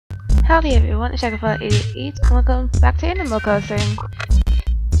Howdy everyone, it's Shagafar88 and welcome back to Animal Crossing.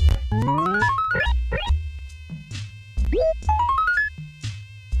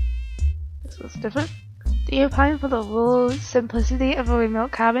 This looks different. Do you pine for the rural simplicity of a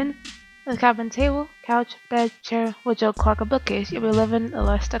remote cabin? With a cabin table, couch, bed, chair, wardrobe, clock, and bookcase, you'll be living a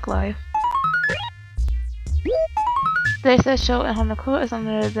rustic life. Today's show and home decor is none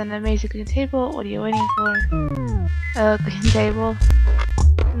other than an amazing green table. What are you waiting for? Green table.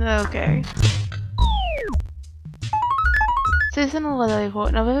 Okay. Seasonal weather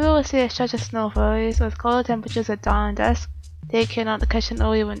report. November will see a stretch of snow flurries with colder temperatures at dawn and dusk. Take care not to catch an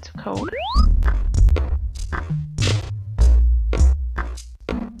early winter cold.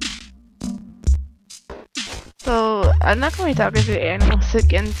 So, I'm not going to be talking to animals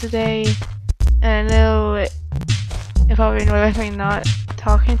again today. And I know if I were really not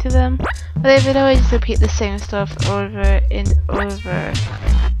talking to them, but they would always repeat the same stuff over and over.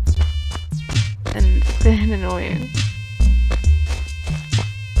 And it's getting annoying.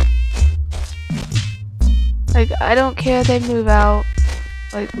 Like, I don't care if they move out.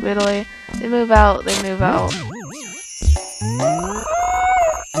 Like, literally. They move out, they move out.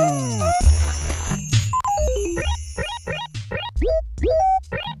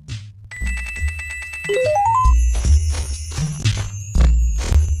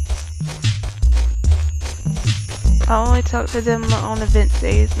 I only talk to them on event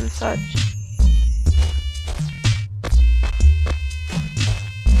days and such.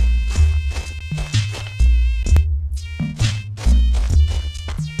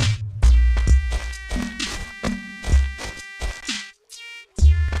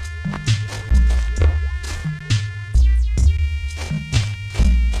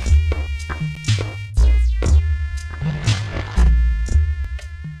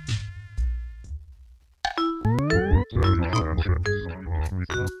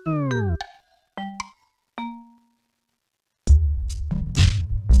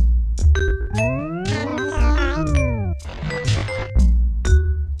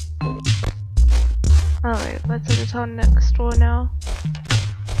 Alright, let's go to town next door now.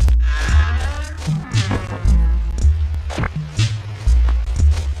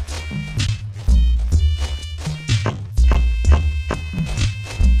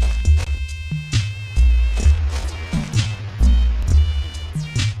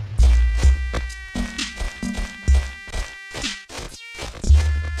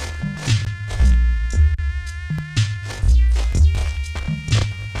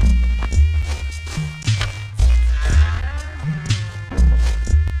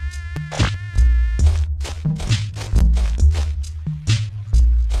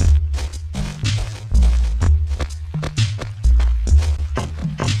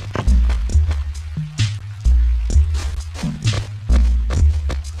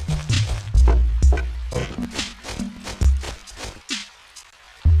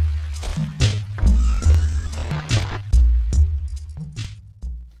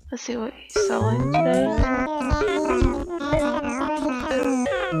 Let's see what he's selling today.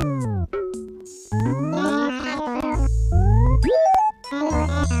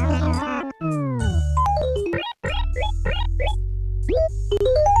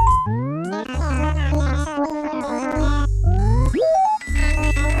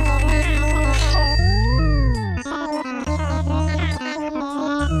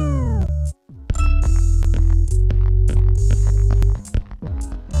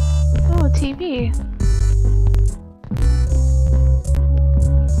 TV.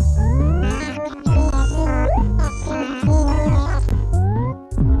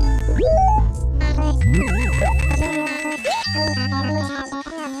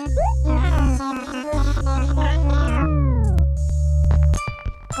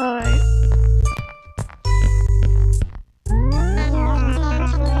 Alright.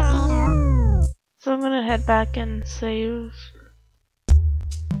 So I'm gonna head back and save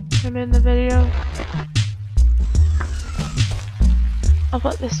him in the video. I'll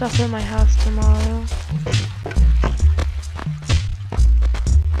put this stuff in my house tomorrow.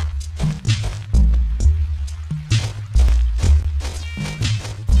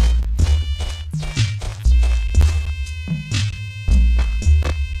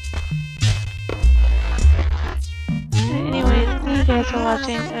 Anyway, thank you guys for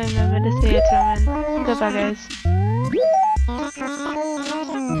watching, and remember to stay determined. Goodbye guys.